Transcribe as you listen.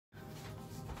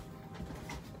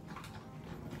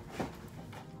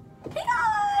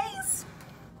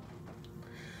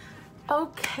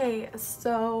Okay,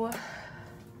 so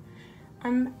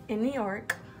I'm in New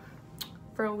York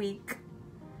for a week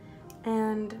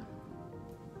and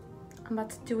I'm about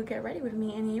to do a get ready with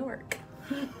me in New York.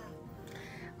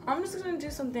 I'm just gonna do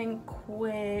something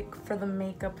quick for the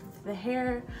makeup, for the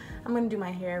hair. I'm gonna do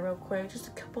my hair real quick, just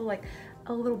a couple, like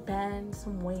a little bend,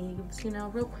 some waves, you know,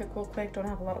 real quick. Don't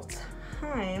have a lot of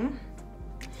time.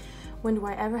 When do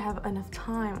I ever have enough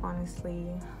time, honestly?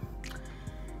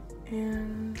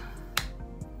 And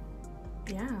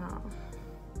yeah,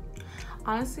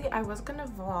 honestly, I was gonna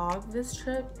vlog this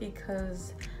trip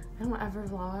because I don't ever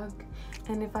vlog,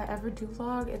 and if I ever do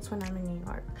vlog, it's when I'm in New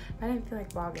York. I didn't feel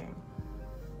like vlogging,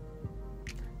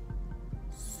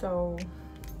 so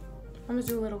I'm gonna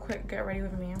do a little quick get ready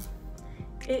with me.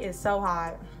 It is so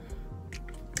hot.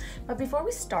 But before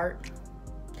we start,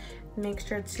 make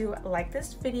sure to like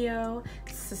this video,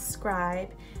 subscribe,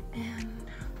 and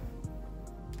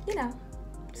you know,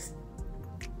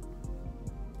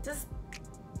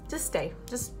 just stay.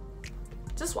 Just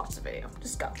watch the video.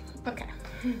 Just go. Okay.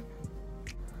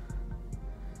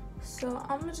 So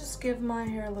I'm gonna just give my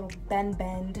hair a little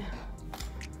bend,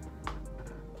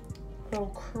 little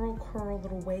curl,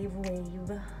 little wave.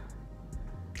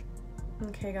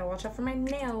 Okay, gotta watch out for my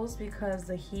nails because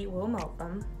the heat will melt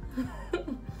them.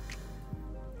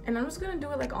 And I'm just gonna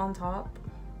do it like on top.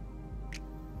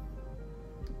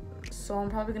 So I'm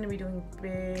probably gonna be doing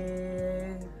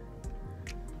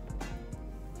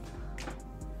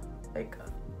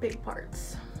big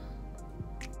parts.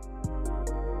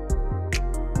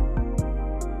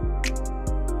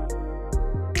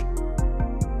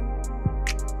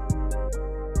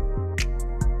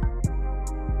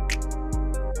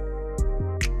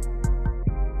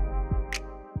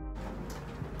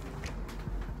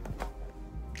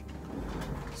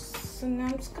 So now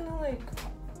I'm just gonna like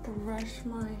brush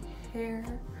my hair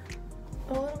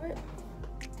a little bit.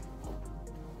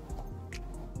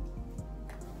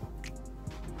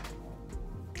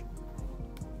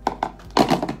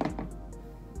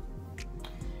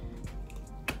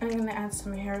 I'm gonna add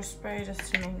some hairspray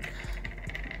just to make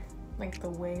like the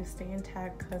waves stay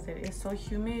intact because it is so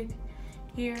humid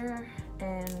here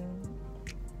and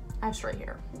I have straight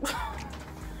hair.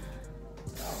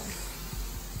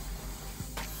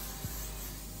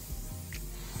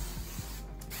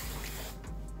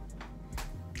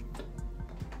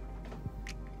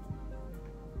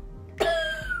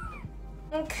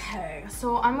 Okay,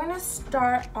 so I'm gonna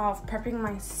start off prepping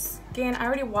my skin. I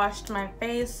already washed my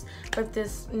face with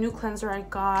this new cleanser I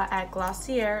got at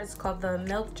Glossier. It's called the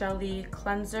Milk Jelly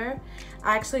Cleanser.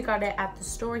 I actually got it at the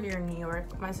store here in New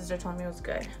York. My sister told me it was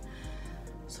good.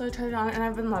 So I tried it on and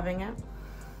I've been loving it.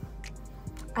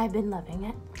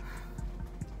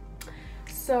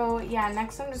 So yeah,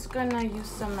 next I'm just gonna use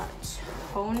some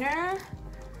toner.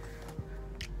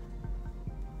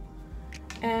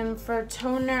 And for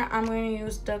toner, I'm going to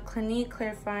use the Clinique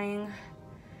Clarifying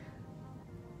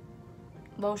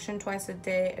Lotion Twice a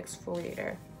Day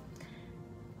Exfoliator.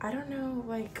 I don't know,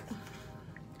 like,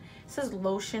 it says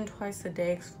lotion twice a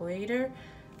day exfoliator,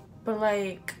 but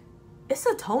like, it's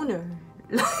a toner.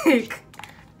 Like,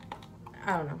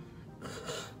 I don't know.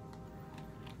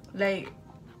 Like,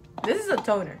 this is a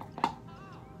toner.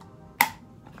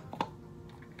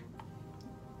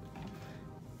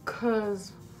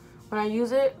 Cause when I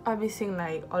use it, I'll be seeing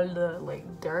like all the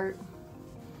like dirt.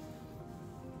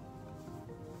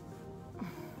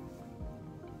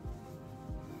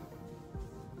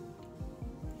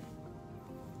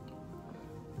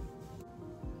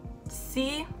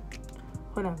 See?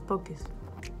 Hold on, focus.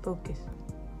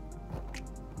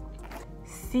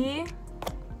 See?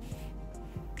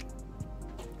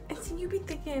 And see, you be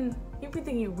thinking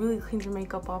you really cleaned your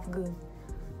makeup off good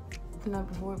the night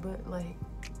before, but like,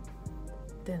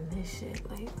 then this shit,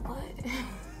 like, what?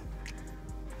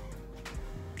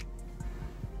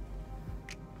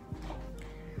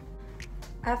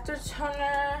 After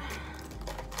toner,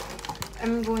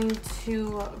 I'm going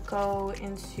to go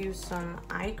into some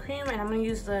eye cream, and I'm gonna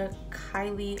use the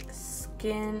Kylie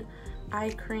Skin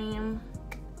eye cream.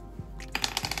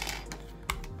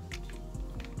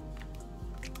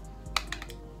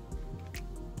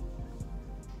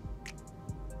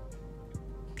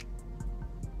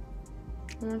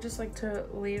 I just like to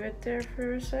leave it there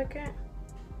for a second.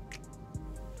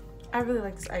 I really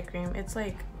like this eye cream. It's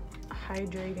like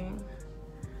hydrating.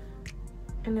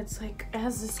 And it's like, it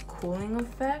has this cooling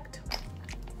effect,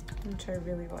 which I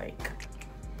really like.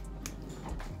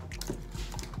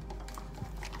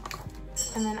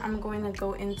 And then I'm going to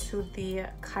go into the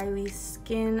Kylie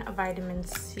Skin Vitamin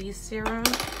C Serum.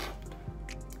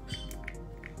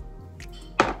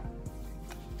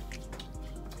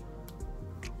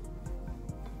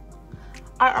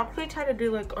 try to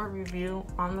do like a review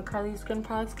on the Kylie Skin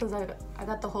products because I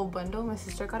got the whole bundle. My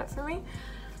sister got it for me.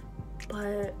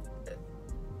 But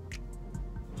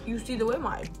you see the way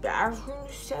my bathroom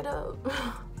is set up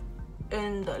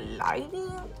and the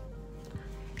lighting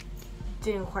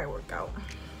didn't quite work out.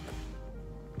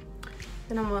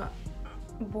 Then I'm gonna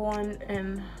blend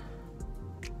in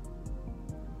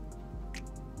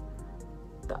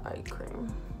the eye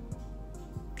cream.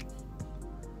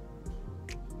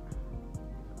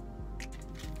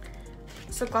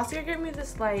 So Glossier gave me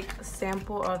this like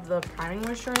sample of the priming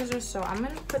moisturizer, so I'm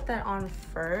gonna put that on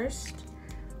first.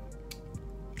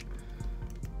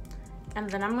 And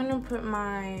then I'm gonna put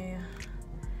my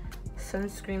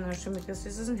sunscreen lotion because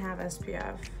this doesn't have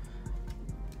SPF.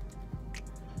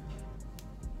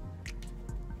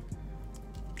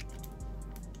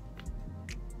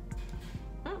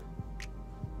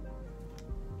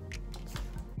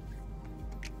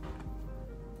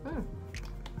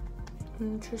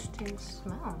 Interesting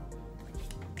smell.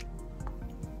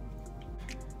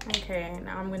 Okay,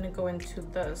 now I'm gonna go into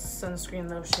the sunscreen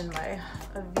lotion by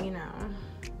Aveeno.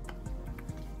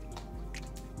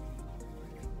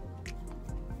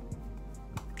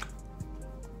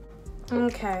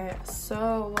 Okay,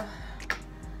 so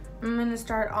I'm gonna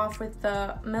start off with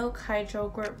the Milk Hydro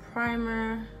Grip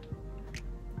Primer.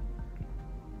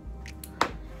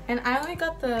 And I only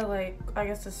got the, like, I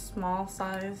guess the small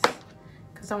size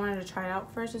because I wanted to try it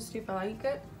out first to see if I like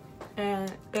it.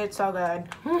 And it's so good.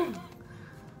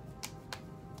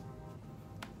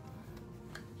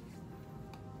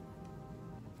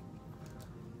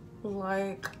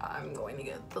 Like, I'm going to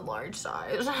get the large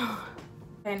size.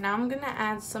 Okay, now I'm gonna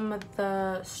add some of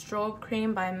the strobe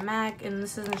cream by MAC, and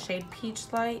this is in the shade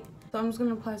Peach Light. So I'm just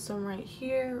gonna apply some right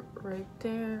here, right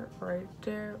there, right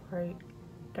there, right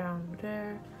down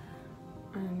there,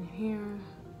 and here.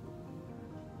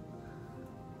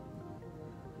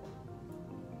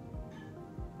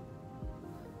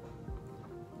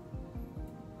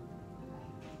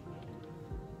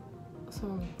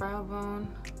 Some on the brow bone.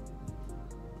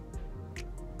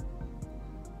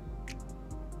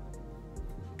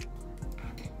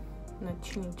 And the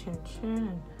chin, chin, chin,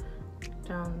 and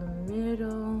down the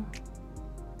middle.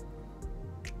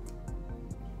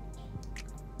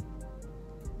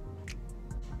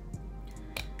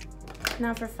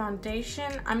 Now for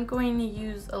foundation, I'm going to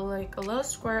use a little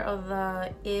square of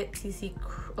the IT CC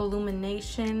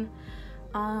Illumination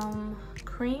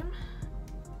cream.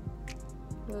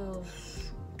 Little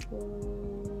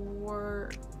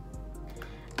squirt.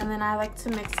 And then I like to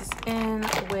mix this in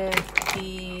with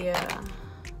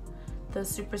the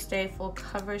Super Stay Full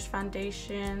Coverage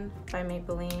Foundation by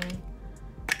Maybelline.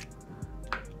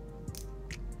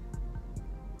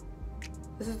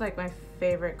 This is like my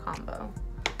favorite combo.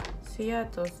 So yeah,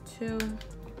 those two.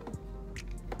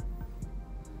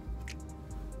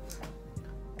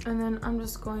 And then I'm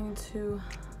just going to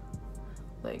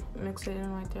like mix it in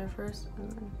right there first,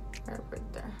 and then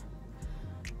right there.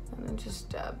 And then just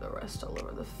dab the rest all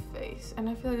over the face. And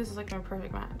I feel like this is like my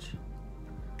perfect match.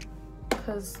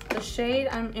 Because the shade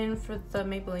I'm in for the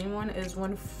Maybelline one is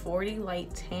 140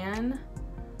 Light Tan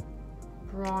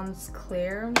Bronze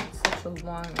Clear. It's such a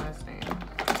long last name.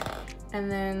 And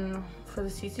then for the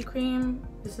CC cream,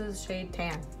 this is shade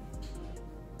Tan.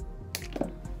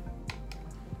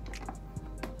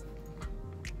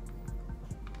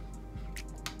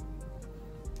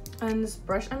 And this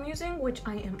brush I'm using, which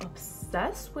I am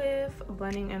obsessed with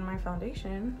blending in my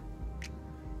foundation,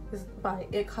 is by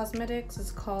IT Cosmetics.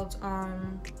 It's called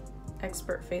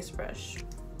Expert Face Brush.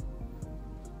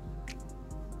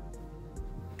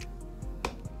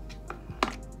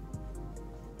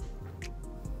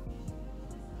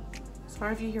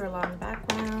 Sorry if you hear a lot in the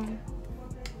background.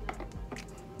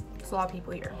 It's a lot of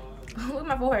people here. Look at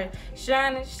my forehead.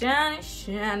 Shining, shining,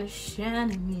 shining,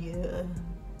 shining, yeah.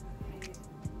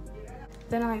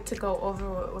 Then I like to go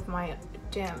over it with my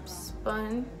damp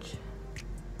sponge.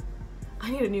 I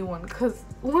need a new one because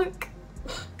look.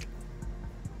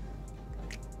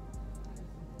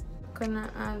 Gonna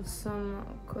add some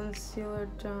concealer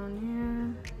down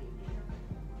here.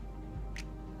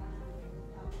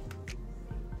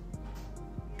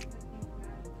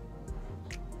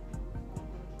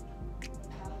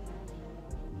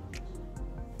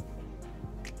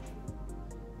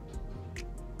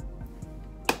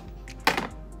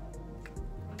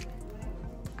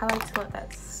 I like to let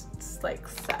that like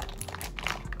set.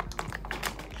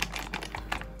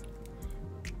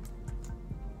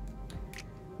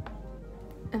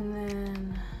 And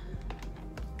then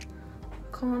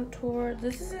contour.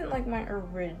 This isn't like my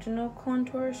original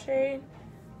contour shade.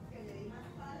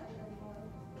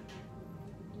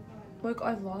 Like,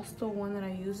 I lost the one that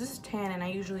I use. This is tan, and I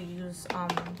usually use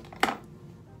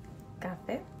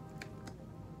cafe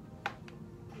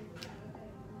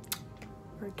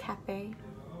or cafe.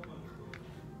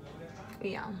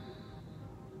 Yeah.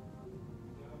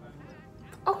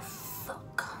 Oh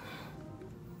fuck.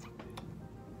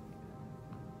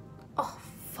 Oh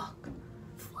fuck.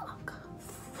 Fuck.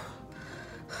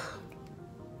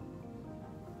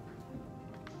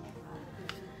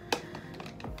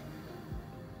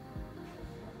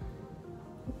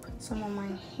 Put some on my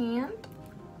hand.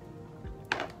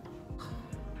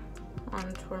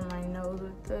 Contour my nose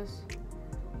with this.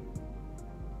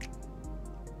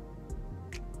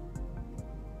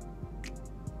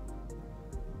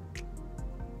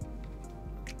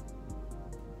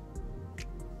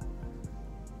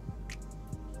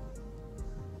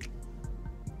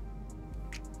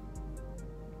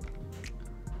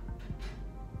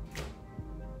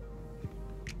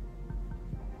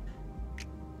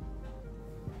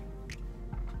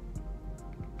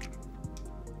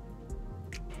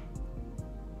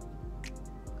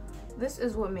 This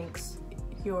is what makes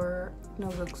your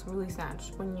nose look really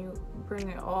snatched, when you bring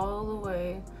it all the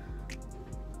way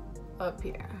up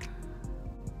here.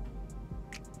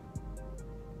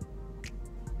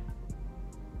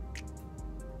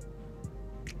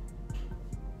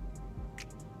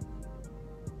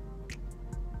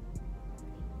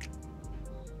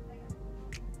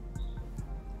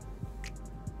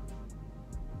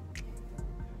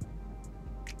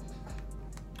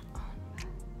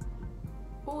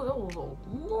 Oh, that was a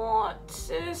lot,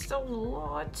 sis. That was a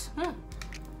lot.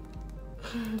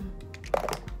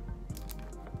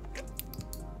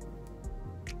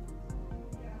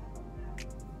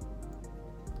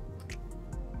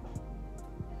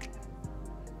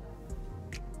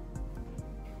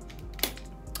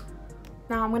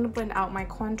 Now I'm gonna blend out my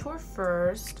contour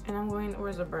first, and I'm going.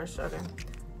 Where's the brush? Okay.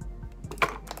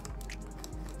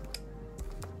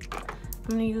 I'm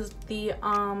gonna use the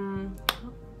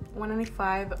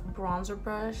 195 bronzer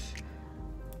brush.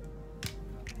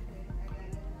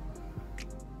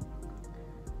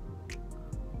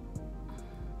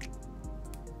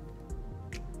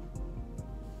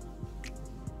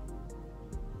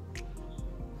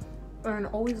 And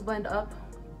always blend up.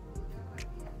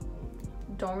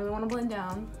 Don't really want to blend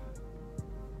down.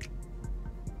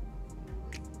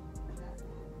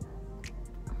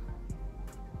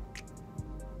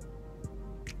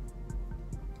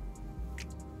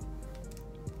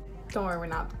 Don't worry, we're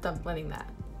not done blending that.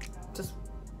 Just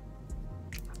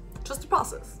the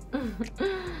process.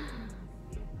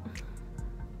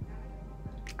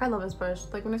 I love this brush.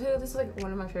 Like, when I tell you this is like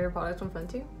one of my favorite products from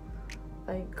Fenty,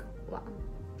 like, wow.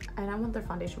 And I want their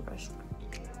foundation brush.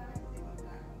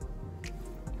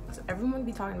 So everyone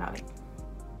be talking about it.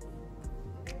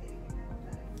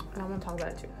 And I want to talk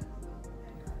about it too.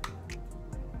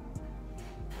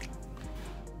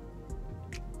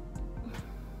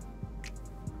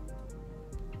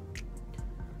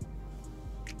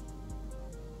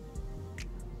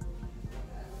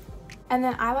 And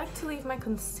then I like to leave my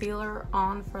concealer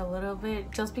on for a little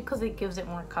bit just because it gives it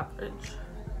more coverage.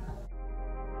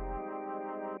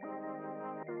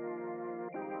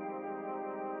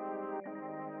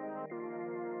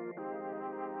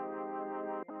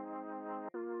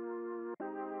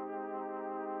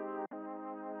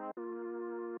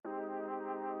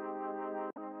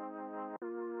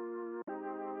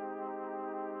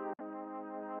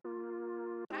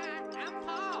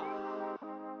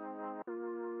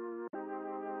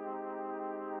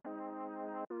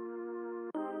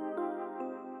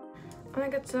 I'm gonna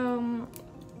get some,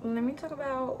 let me talk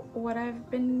about what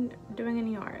I've been doing in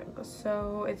New York.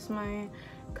 So it's my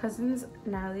cousin's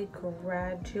Natalie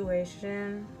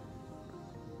graduation.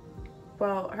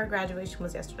 Well, her graduation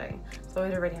was yesterday, so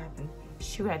it already happened.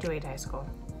 She graduated high school.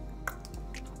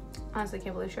 Honestly,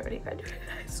 can't believe she already graduated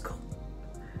high school.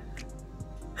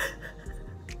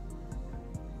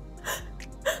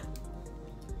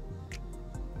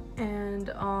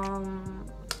 And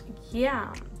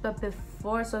yeah, but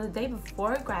before, so the day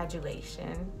before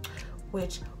graduation,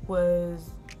 which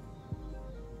was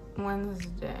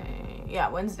Wednesday, yeah,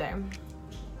 Wednesday,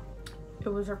 it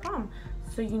was her prom.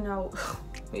 So, you know,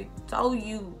 I tell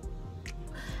you,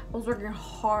 I was working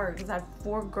hard because I had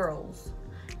 4 girls.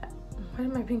 Why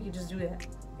did my pinky just do that?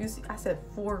 You see, I said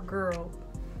 4 girls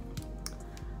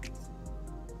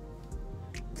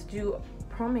to do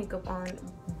prom makeup on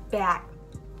back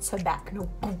to back, no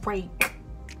break.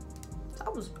 I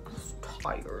was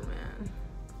tired, man.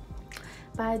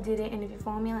 But I did it, and if you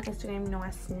follow me on Instagram, you know I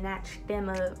snatched them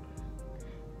up.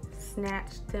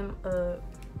 Snatched them up.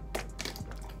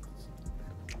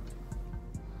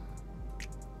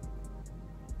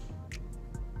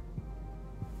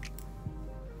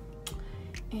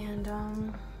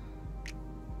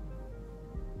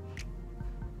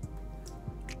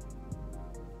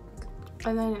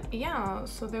 And then yeah,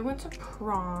 so they went to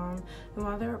prom, and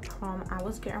while they were at prom, I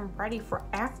was getting ready for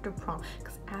after prom,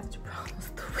 because after prom was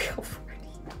the real party.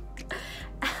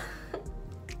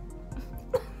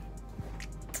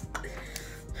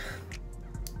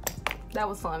 That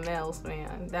was something else,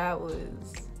 man. That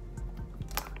was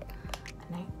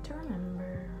a night to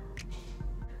remember.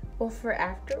 Well, for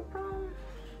after prom,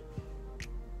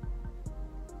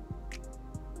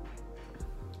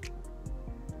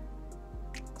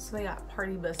 so they got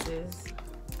party buses,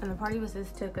 and the party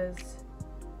buses took us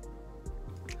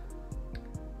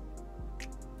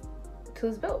to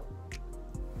this boat,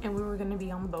 and we were gonna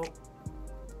be on the boat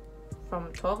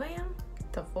from 12 a.m.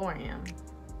 to 4 a.m.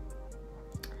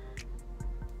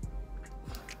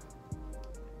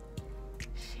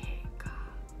 Shit got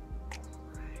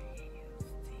crazy.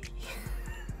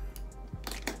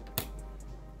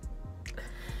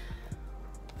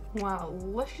 Wow,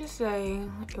 let's just say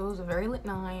it was a very lit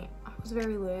night. I was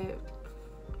very lit.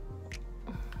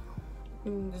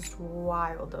 Just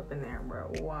wild up in there, bro.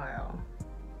 Wild.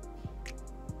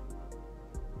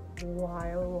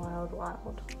 Wild, wild,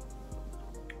 wild.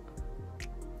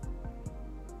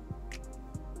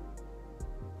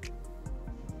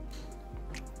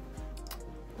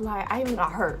 Like, I even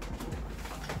got hurt.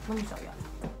 Let me show you.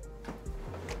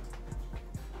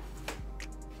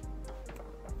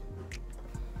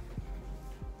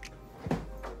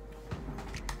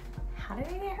 How did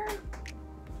I get hurt?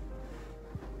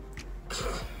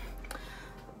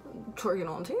 Twerking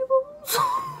on tables.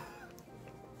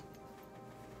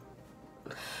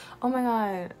 Oh my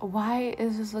god, why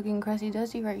is this looking crusty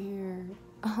dusty right here?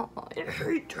 Oh, it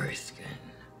hurt dry skin.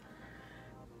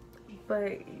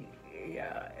 But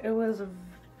yeah, it was a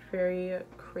very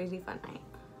crazy fun night.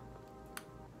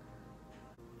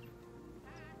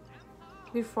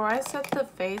 Before I set the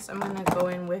face, I'm gonna go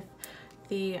in with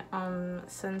the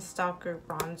Sunstalker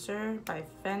bronzer by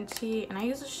Fenty, and I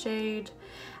use the shade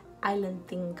Island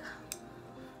Thing.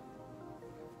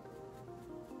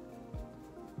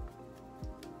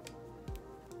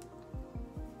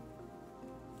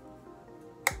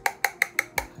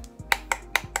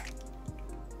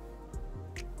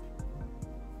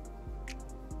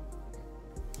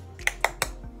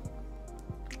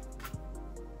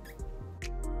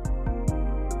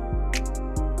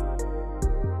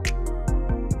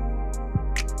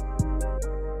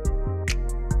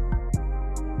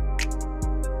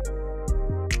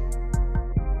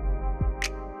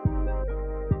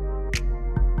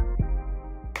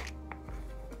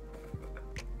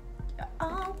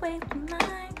 Always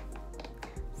mine,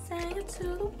 say it to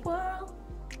the world.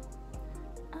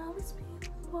 Always be the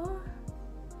war,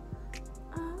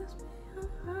 always be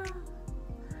around.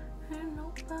 Ain't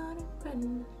nobody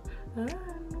business, ain't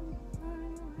nobody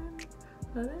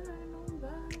business, ain't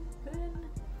nobody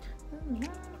business.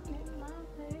 It's my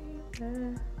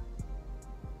baby.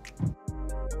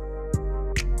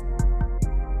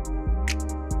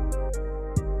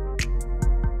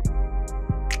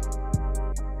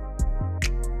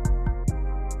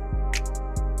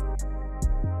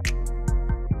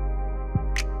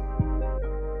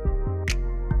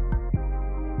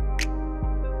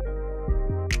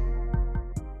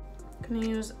 I'm gonna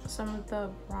use some of the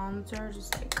bronzer,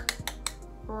 just like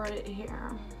right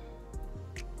here.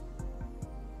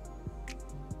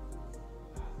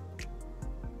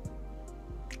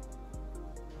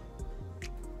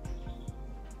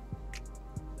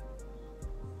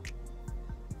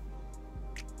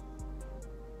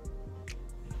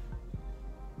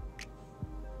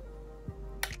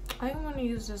 I'm gonna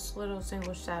use this little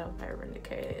single shadow by Urban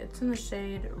Decay. It's in the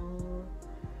shade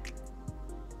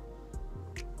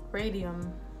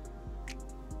Radium.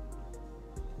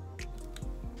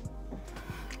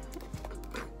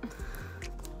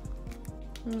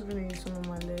 I'm just gonna use some on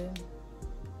my lid.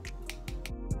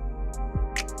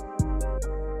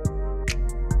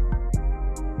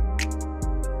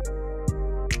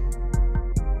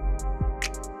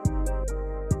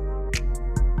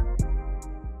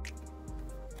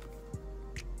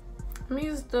 I'm gonna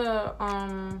use the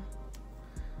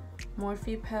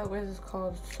Morphe palette, which is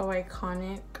called So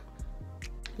Iconic.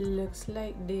 Looks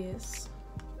like this.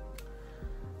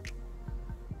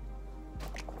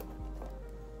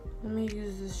 Let me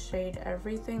use this shade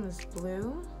Everything, this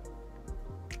blue.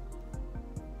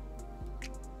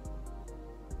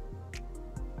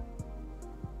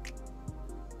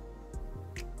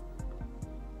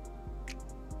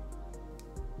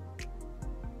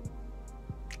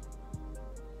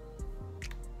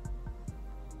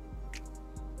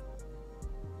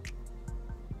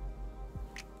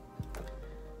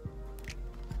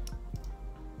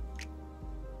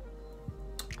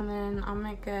 And then I'm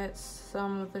gonna get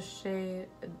some of the shade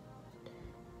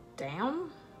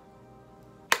Damn.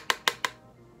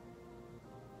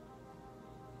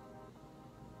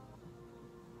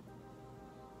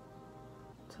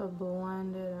 To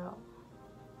blend it out.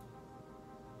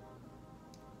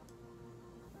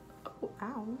 Oh,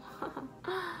 ow.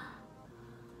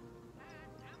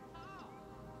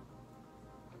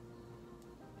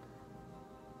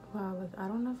 Wow, like I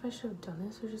don't know if I should have done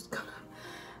this or just gonna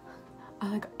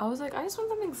I was like, I just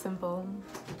want something simple.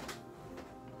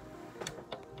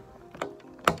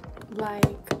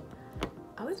 Like,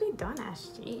 I was be done as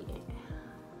shit.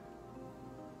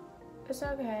 It's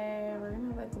okay, we're gonna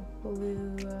have like a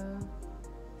blue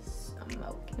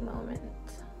smoky moment.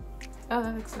 Oh,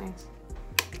 that looks nice.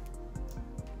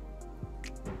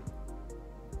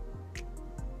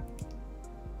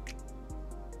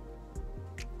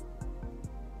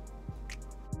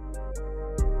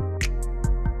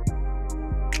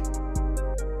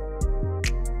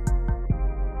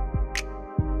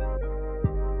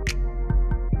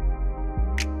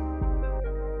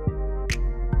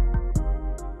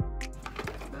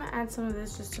 Add some of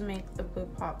this just to make the blue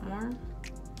pop more.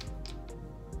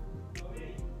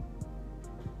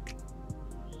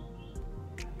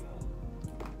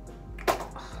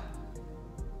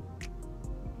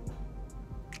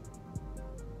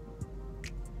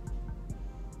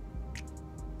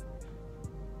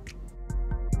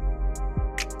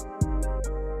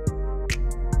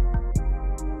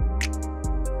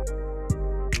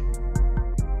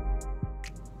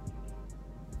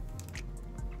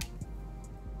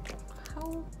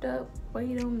 Hold up,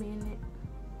 wait a minute.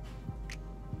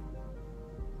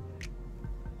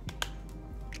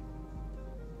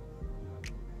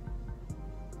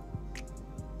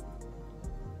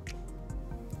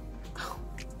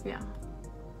 Yeah.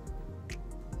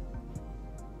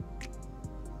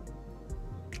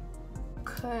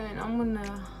 Okay, and I'm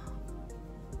gonna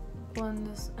blend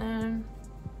this in.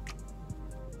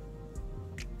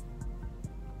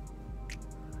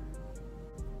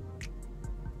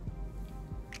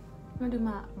 I'm gonna do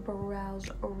my brows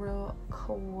real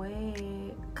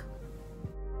quick.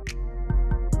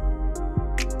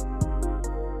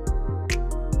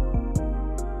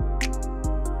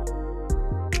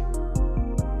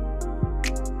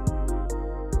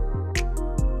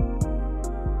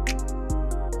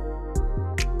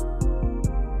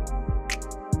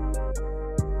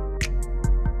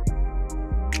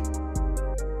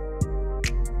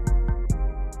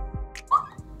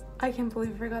 I can't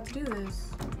believe I forgot to do this.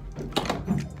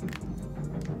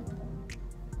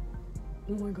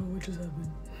 Oh my god, what just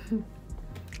happened?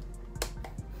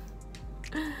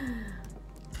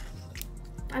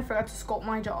 I forgot to sculpt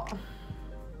my jaw.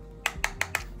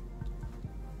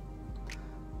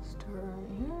 Start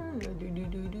right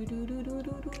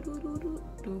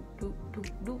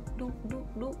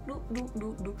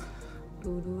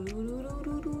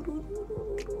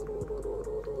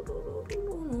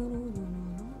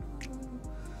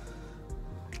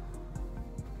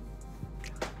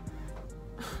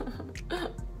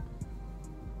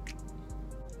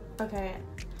Okay,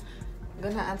 I'm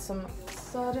gonna add some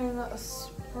setting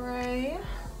spray.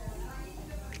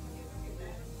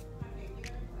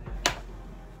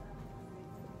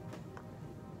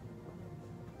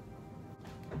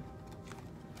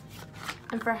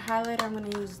 And for highlighter, I'm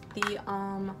gonna use the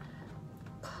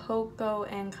Coco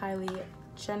and Kylie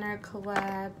Jenner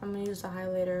collab. I'm gonna use the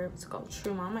highlighter. It's called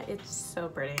True Mama. It's so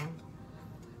pretty.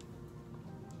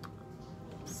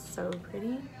 So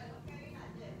pretty.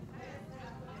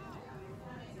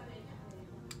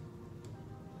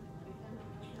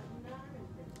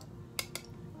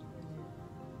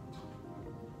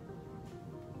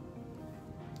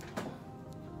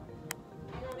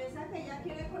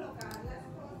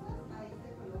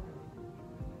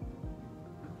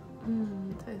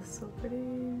 That is so pretty.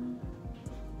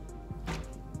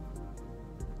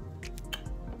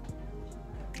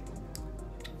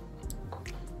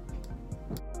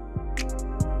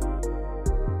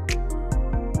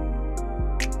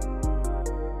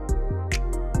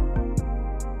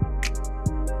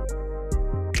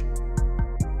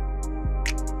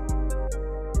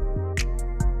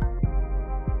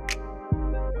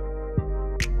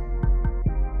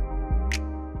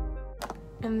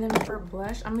 And then for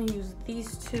blush, I'm gonna use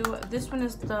these two. This one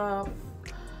is the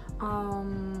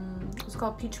it's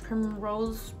called Peach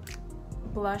Primrose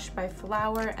blush by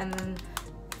Flower, and then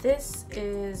this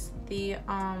is the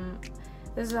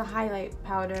this is a highlight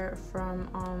powder from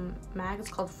MAC. It's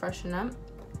called Freshen Up,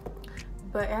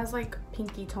 but it has like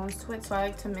pinky tones to it, so I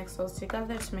like to mix those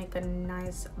together to make a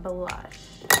nice blush.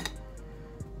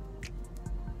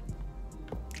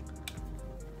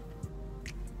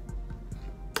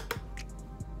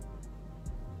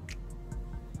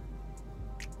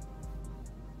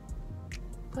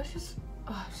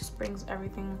 Oh, it just brings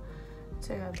everything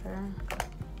together.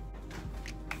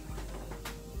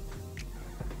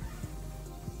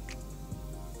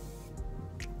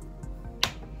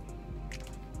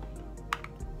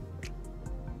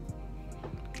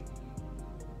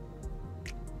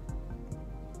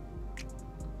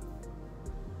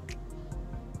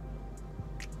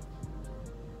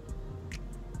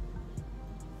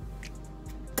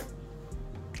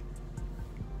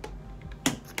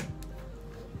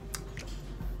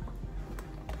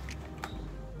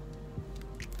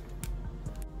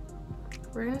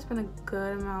 We're gonna spend a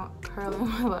good amount curling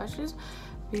my lashes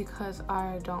because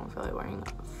I don't feel like wearing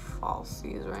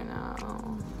falsies right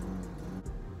now.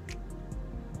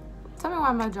 Tell me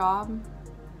why my job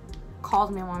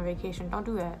calls me on vacation. Don't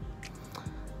do that.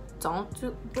 Don't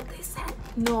do, but they said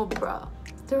no, bro.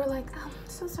 They were like, oh, I'm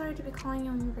so sorry to be calling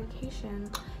you on your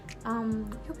vacation.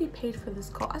 You'll be paid for this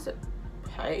call. I said,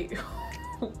 hey,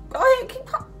 go ahead, keep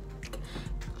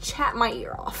chat my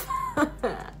ear off.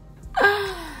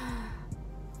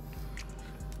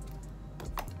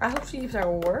 I hope she keeps her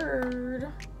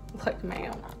word. Like,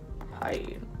 ma'am, hi.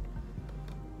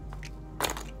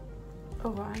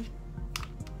 Oh, fine.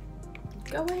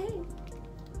 Go ahead.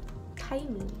 Pay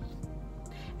me.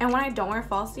 And when I don't wear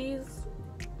falsies,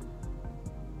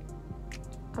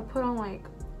 I put on like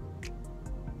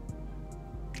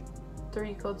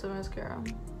 3 coats of mascara.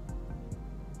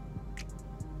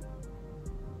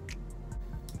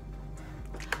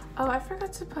 Oh, I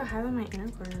forgot to put highlight my inner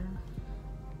corner.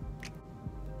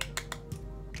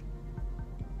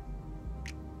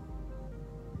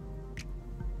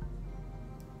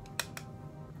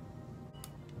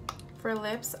 For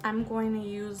lips, I'm going to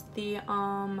use the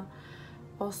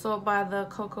also by the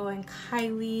Coco and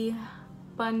Kylie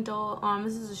bundle.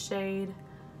 This is a shade,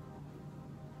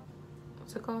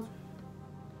 what's it called?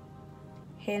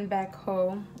 Handbag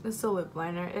Ho. This is a lip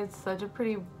liner. It's such a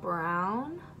pretty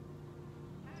brown.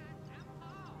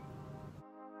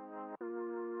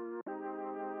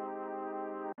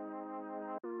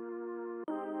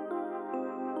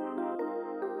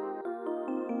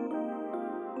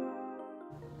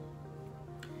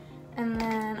 And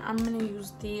then I'm gonna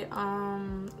use the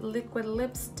liquid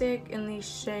lipstick in the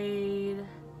shade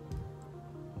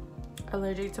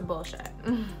Allergic to Bullshit.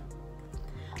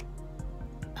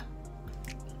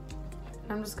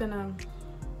 I'm just gonna,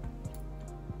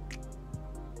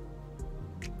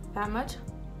 that much.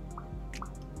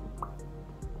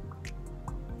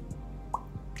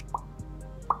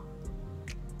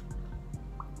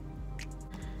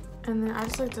 And then I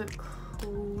just like to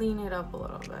clean it up a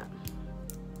little bit.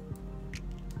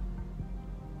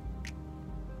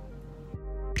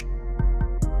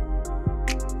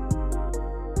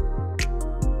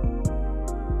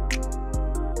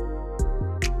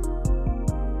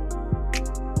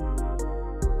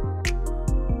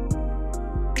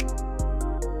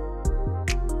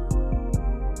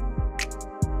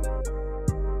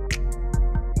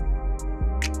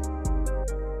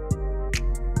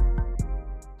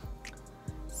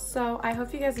 So I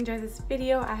hope you guys enjoyed this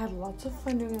video. I had lots of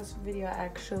fun doing this video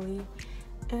actually.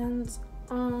 And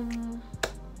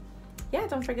yeah,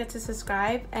 don't forget to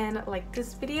subscribe and like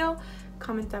this video.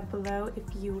 Comment down below if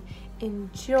you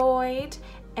enjoyed,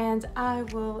 and I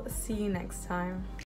will see you next time.